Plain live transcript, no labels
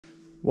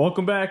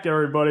Welcome back,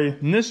 everybody.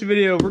 In this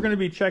video, we're going to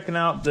be checking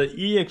out the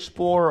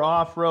KEOExplorer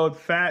off-road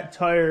fat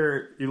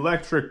tire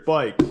electric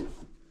bike.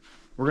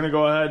 We're going to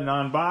go ahead and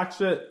unbox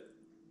it,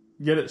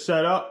 get it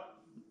set up,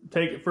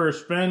 take it for a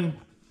spin,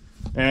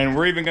 and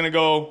we're even going to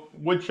go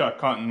woodchuck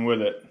hunting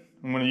with it.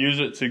 I'm going to use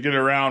it to get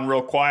around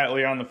real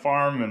quietly on the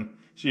farm and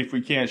see if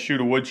we can't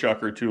shoot a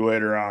woodchuck or two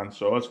later on.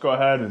 So let's go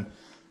ahead and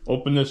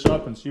open this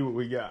up and see what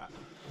we got.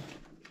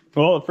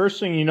 Well, the first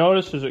thing you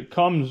notice is it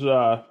comes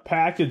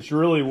packaged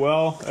really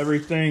well.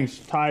 Everything's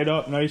tied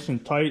up nice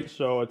and tight,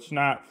 so it's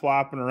not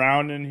flopping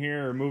around in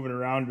here or moving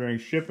around during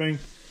shipping.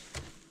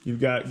 You've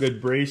got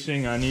good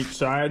bracing on each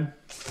side.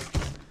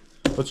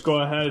 Let's go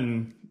ahead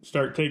and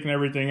start taking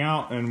everything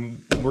out,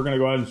 and we're going to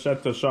go ahead and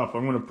set this up.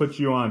 I'm going to put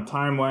you on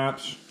time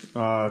lapse,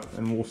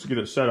 and we'll get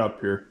it set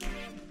up here.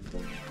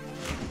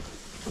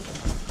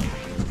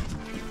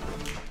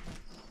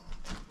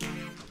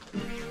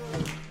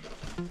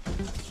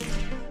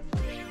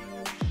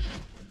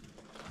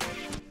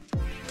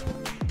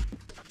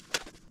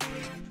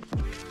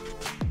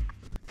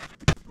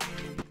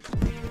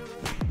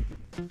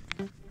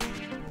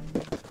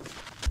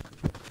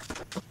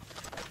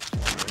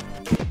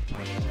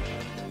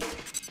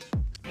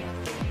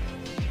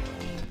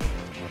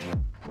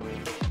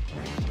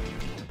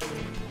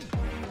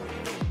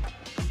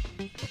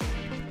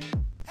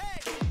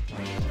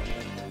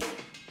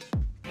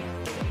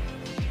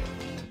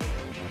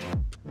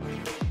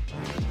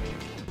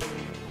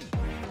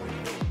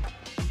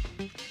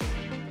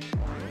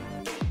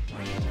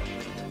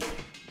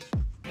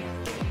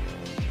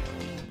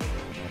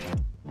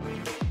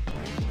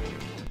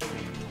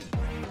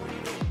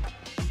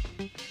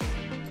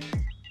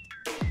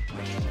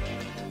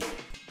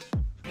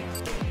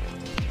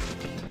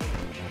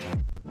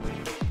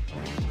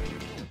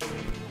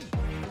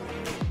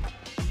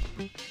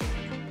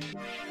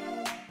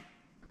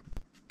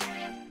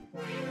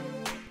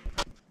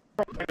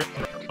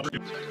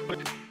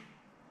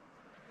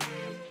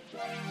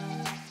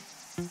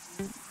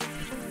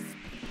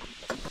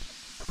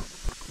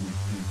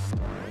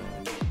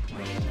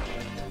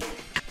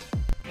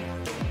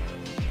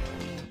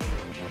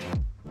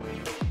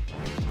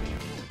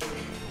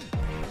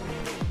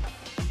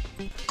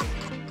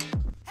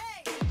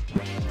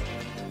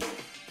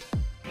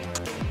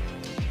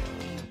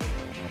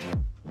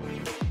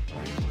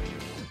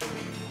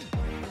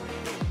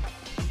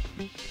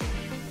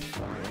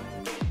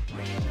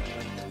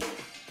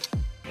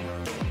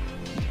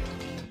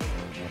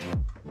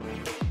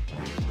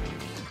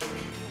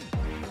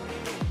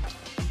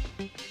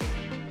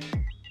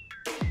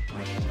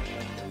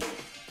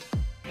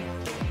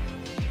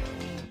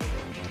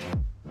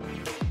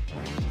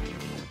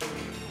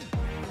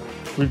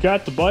 We've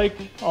got the bike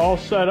all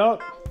set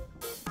up.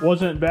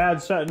 Wasn't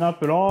bad setting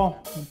up at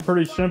all.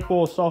 Pretty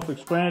simple,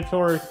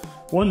 self-explanatory.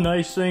 One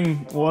nice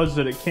thing was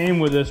that it came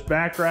with this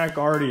back rack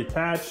already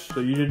attached, so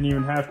you didn't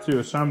even have to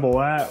assemble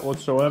that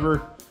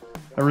whatsoever.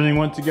 Everything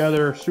went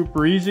together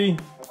super easy.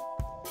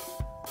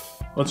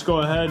 Let's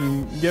go ahead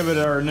and give it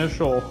our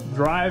initial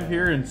drive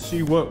here and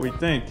see what we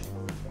think.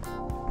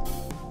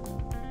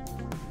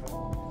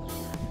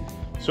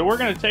 So we're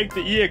going to take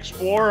the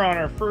KEOExplorer on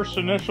our first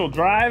initial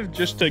drive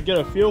just to get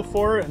a feel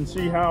for it and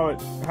see how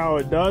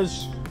it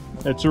does.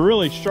 It's a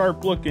really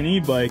sharp looking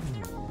e-bike.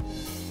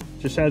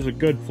 Just has a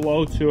good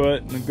flow to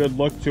it and a good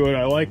look to it.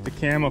 I like the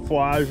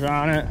camouflage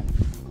on it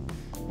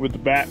with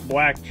the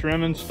black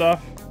trim and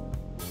stuff.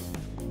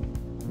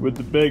 With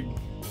the big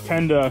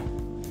Kenda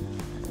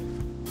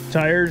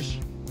tires.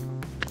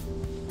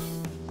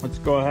 Let's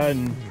go ahead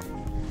and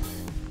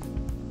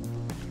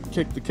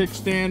kick the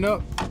kickstand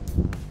up.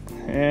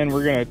 And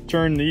we're gonna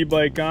turn the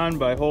e-bike on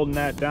by holding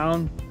that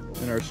down,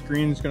 and our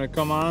screen's gonna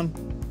come on.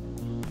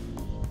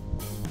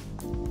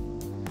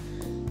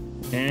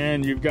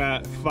 And you've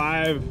got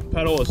 5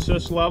 pedal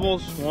assist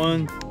levels.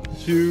 1,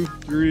 2,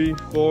 3,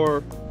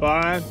 4,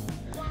 5.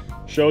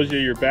 Shows you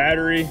your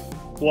battery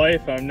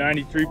life. I'm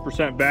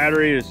 93%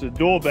 battery. It's a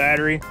dual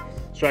battery,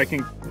 so I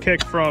can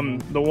kick from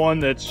the one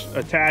that's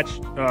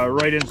attached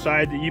right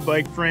inside the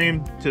e-bike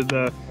frame to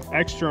the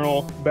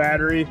external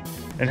battery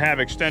and have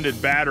extended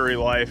battery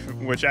life,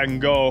 which I can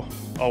go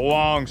a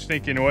long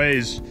stinking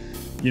ways,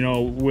 you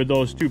know, with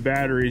those two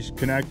batteries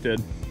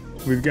connected.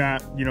 We've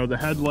got, you know, the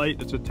headlight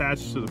that's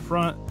attached to the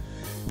front.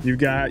 You've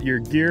got your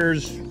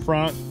gears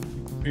front,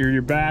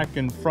 your back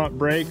and front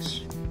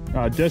brakes,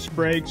 disc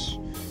brakes.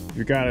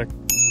 You've got a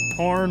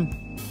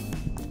horn,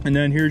 and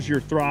then here's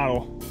your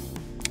throttle.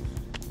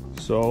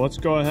 So let's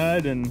go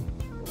ahead and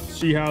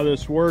see how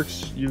this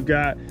works. You've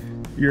got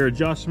your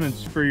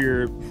adjustments for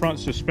your front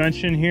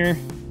suspension here.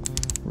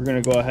 We're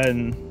gonna go ahead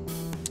and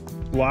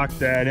lock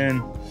that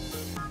in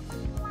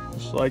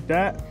just like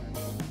that.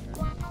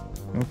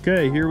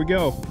 Okay, here we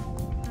go.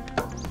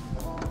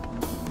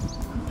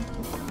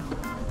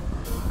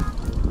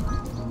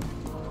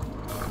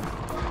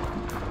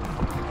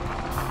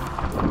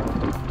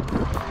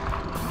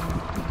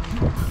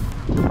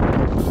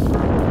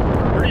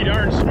 Pretty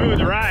darn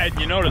smooth ride,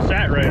 you notice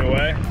that right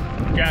away.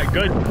 Got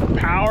good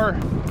power.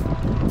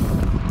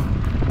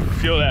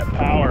 feel that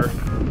power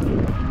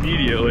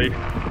immediately.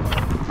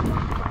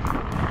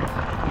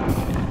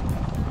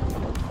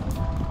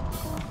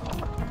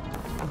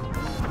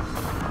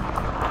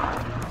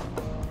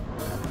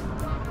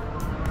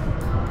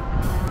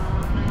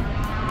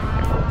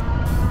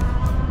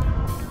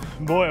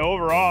 Boy,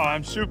 overall,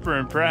 I'm super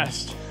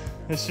impressed.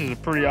 This is a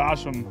pretty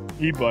awesome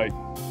e-bike.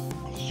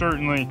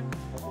 Certainly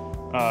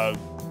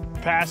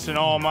passing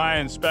all my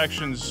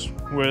inspections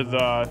with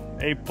A+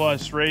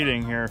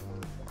 rating here.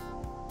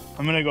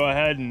 I'm gonna go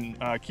ahead and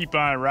keep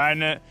on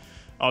riding it.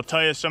 I'll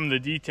tell you some of the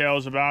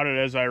details about it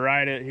as I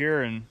ride it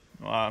here, and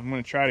I'm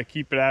gonna try to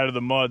keep it out of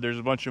the mud. There's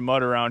a bunch of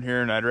mud around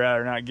here, and I'd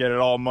rather not get it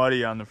all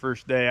muddy on the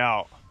first day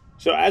out.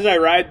 So as I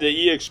ride the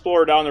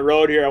KEOExplorer down the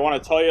road here, I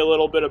want to tell you a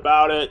little bit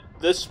about it.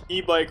 This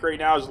e-bike right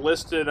now is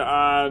listed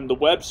on the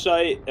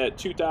website at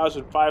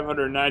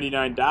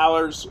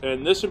 $2,599,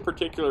 and this in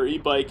particular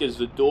e-bike is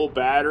the dual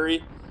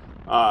battery.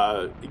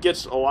 It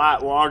gets a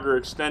lot longer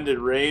extended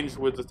range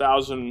with the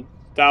 1,000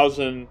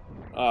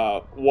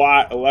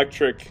 watt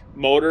electric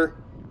motor.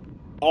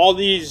 All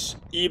these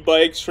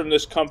e-bikes from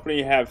this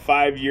company have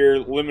 5-year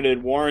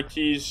limited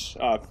warranties,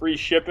 free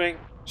shipping.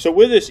 So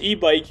with this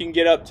e-bike, you can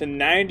get up to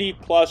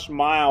 90+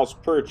 miles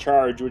per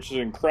charge, which is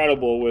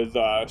incredible, with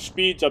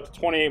speeds up to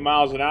 28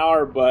 miles an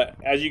hour. But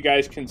as you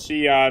guys can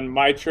see on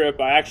my trip,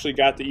 I actually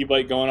got the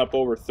e-bike going up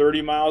over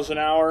 30 miles an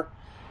hour.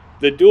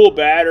 The dual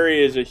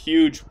battery is a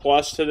huge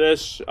plus to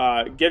this.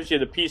 It gives you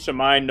the peace of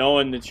mind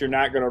knowing that you're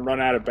not going to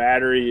run out of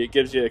battery. It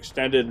gives you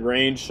extended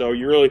range, so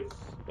you really,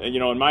 you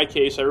know, in my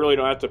case, I really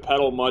don't have to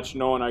pedal much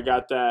knowing I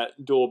got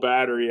that dual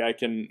battery. I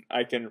can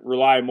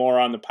rely more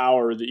on the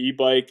power of the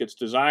e-bike. It's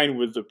designed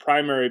with the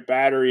primary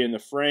battery in the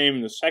frame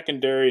and the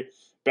secondary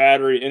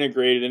battery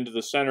integrated into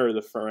the center of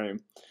the frame.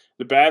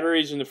 The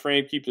batteries in the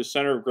frame keep the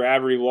center of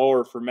gravity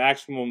lower for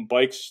maximum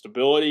bike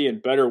stability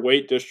and better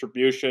weight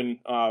distribution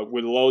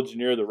with loads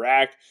near the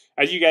rack.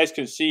 As you guys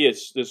can see,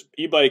 this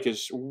e-bike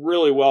is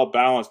really well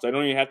balanced. I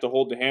don't even have to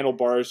hold the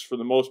handlebars for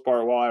the most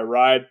part while I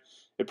ride.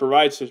 It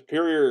provides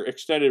superior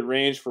extended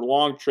range for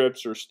long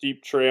trips or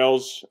steep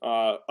trails.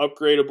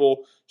 Upgradable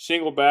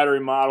single battery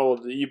model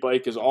of the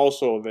e-bike is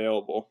also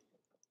available.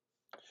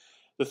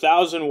 The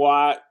 1,000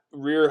 watt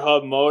rear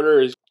hub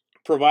motor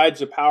provides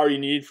the power you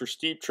need for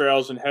steep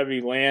trails and heavy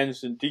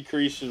lands and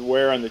decreases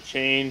wear on the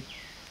chain,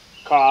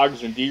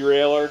 cogs, and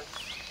derailleur.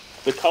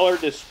 The color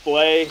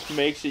display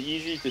makes it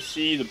easy to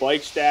see the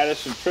bike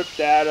status and trip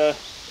data.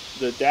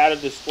 The data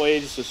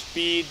displays the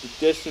speed, the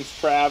distance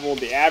traveled,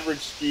 the average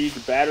speed, the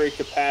battery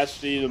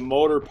capacity, the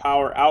motor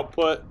power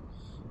output,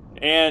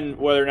 and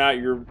whether or not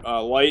your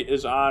light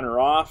is on or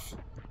off.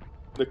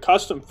 The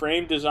custom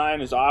frame design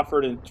is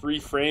offered in 3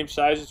 frame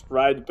sizes to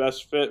provide the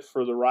best fit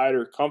for the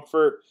rider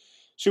comfort.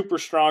 Super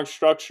strong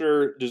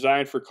structure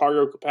designed for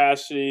cargo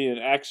capacity in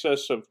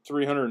excess of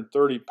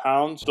 330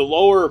 pounds. The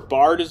lower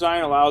bar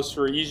design allows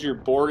for easier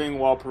boarding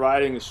while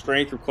providing the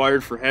strength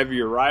required for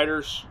heavier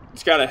riders.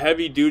 It's got a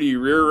heavy-duty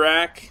rear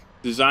rack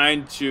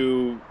designed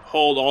to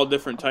hold all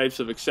different types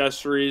of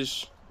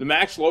accessories. The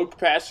max load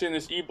capacity in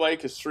this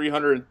e-bike is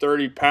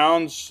 330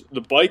 pounds.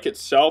 The bike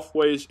itself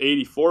weighs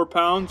 84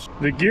 pounds.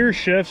 The gear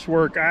shifts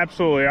work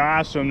absolutely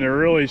awesome. They're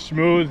really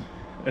smooth.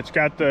 It's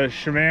got the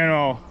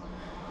Shimano,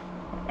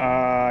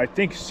 I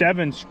think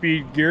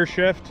 7-speed gear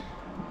shift.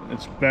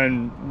 It's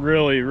been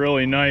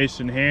really nice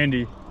and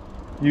handy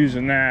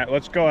using that.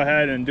 Let's go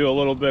ahead and do a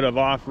little bit of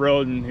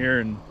off-roading here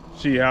and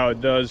see how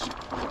it does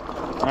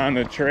on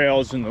the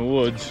trails in the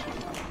woods.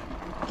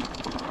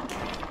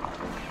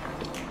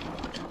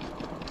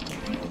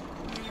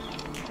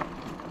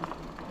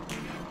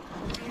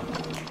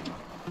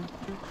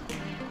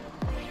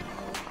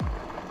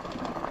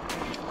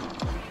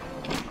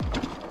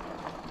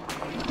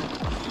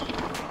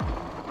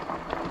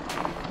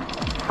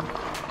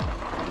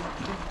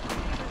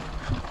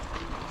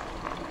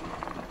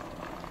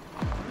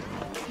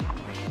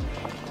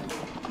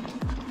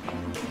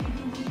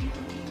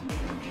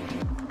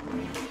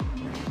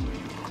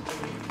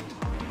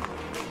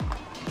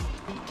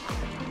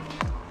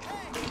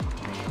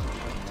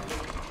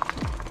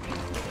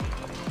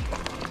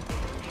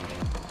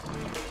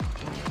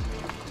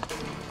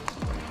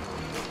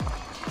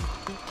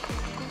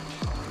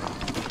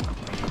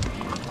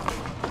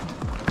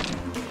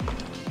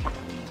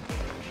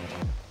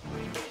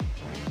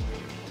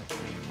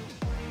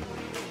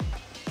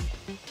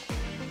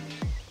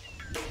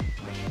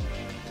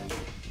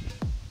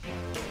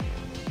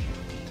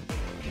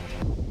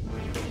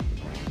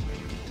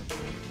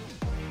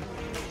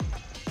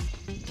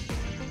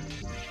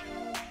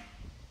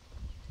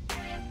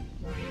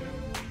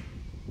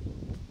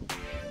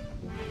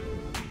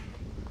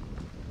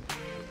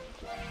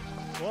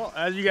 Well,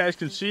 as you guys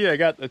can see, I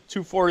got the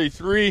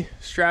 243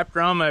 strapped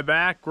around my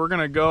back. We're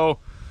gonna go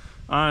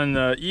on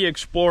the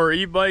KEOExplorer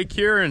e-bike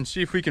here and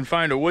see if we can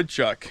find a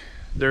woodchuck.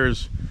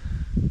 There's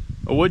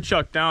a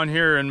woodchuck down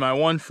here in my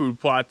one food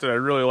plot that I'd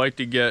really like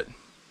to get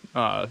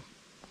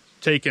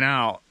taken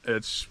out.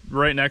 It's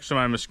right next to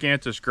my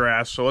miscanthus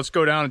grass, so let's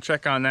go down and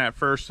check on that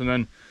first, and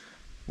then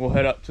we'll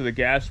head up to the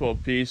gas well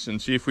piece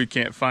and see if we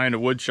can't find a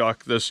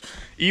woodchuck. This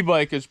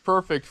e-bike is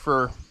perfect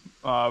for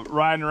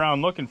riding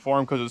around looking for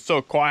them because it's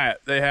so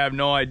quiet. They have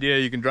no idea.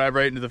 You can drive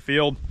right into the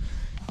field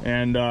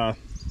and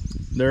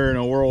they're in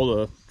a world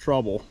of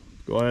trouble.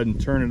 Go ahead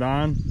and turn it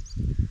on.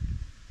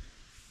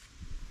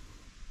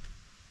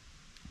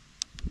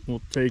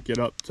 We'll take it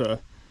up to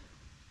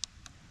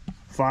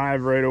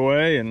 5 right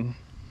away and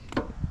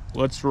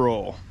let's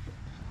roll.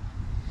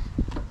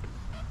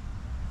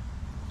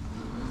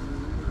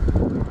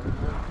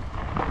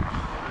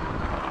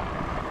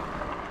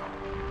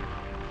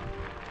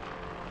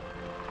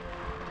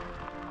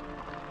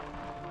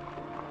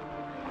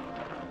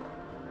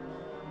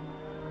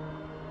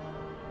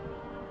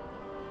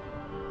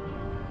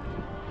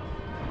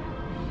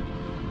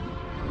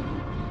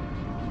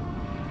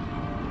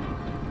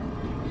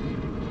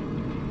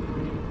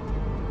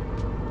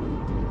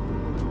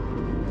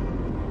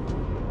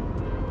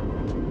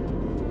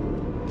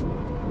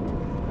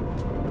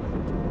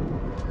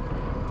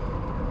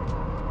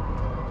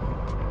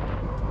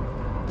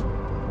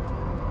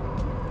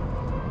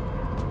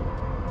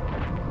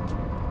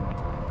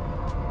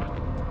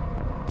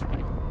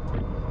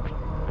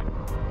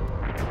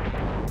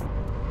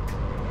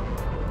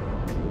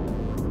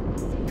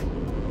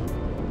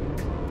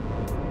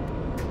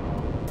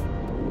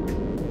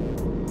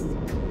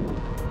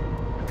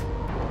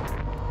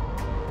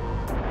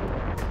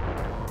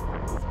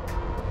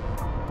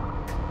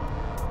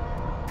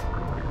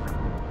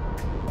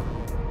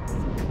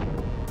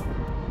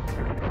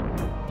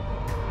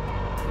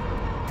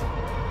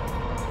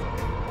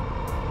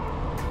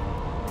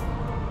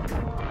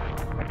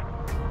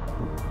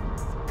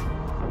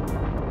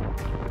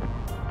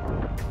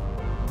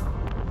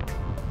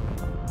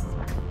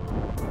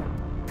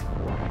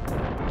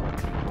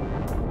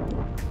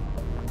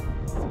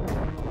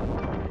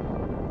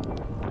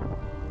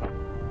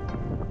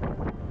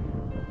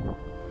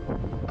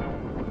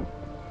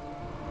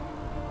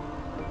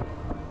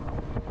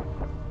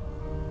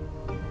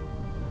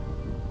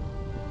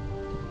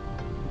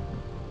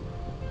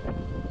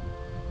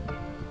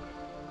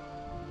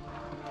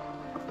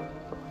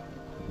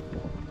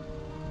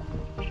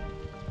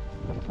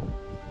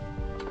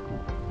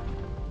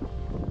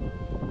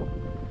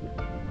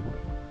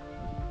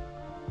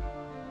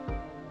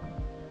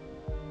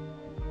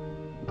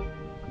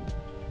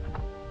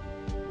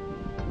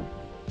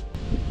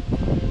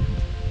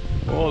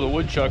 Well, the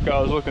woodchuck I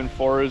was looking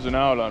for isn't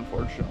out,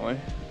 unfortunately.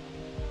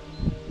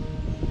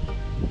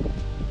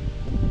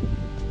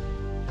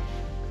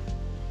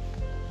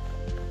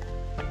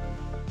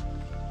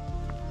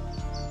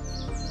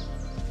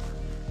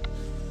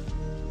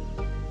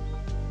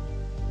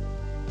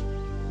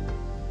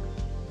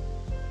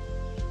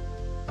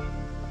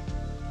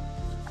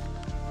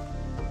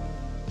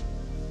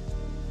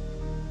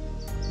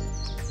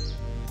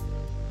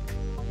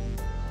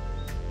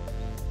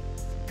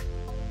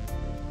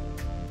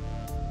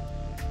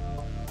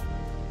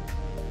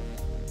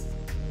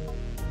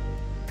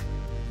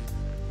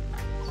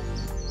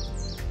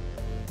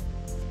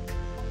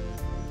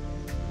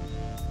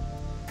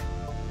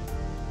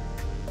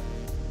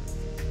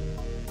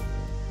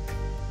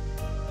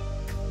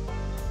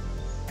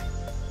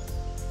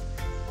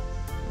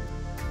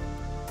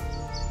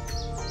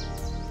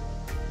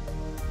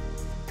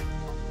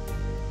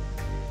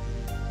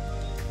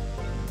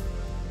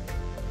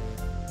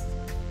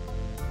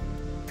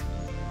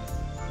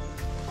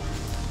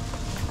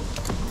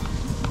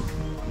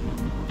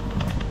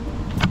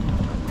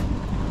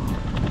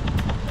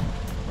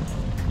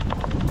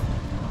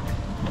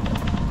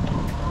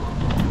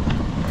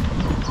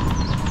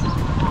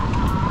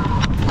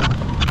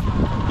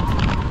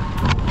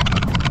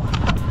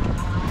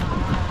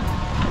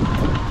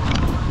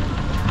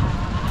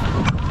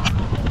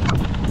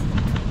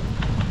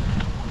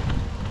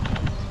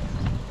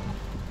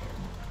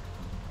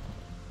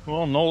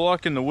 Well, no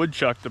luck in the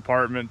woodchuck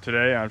department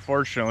today,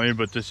 unfortunately,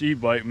 but this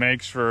e-bike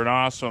makes for an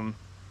awesome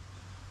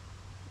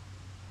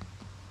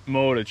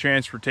mode of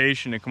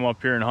transportation to come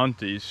up here and hunt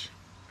these,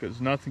 because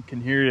nothing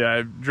can hear you.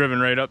 I've driven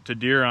right up to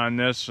deer on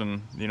this,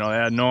 and you know, they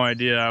had no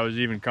idea I was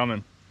even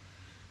coming.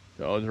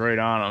 So I was right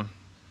on them.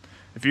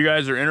 If you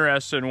guys are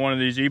interested in one of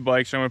these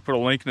e-bikes, I'm going to put a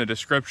link in the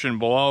description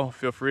below.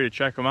 Feel free to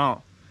check them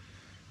out.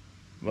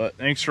 But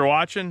thanks for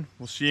watching.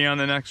 We'll see you on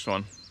the next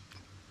one.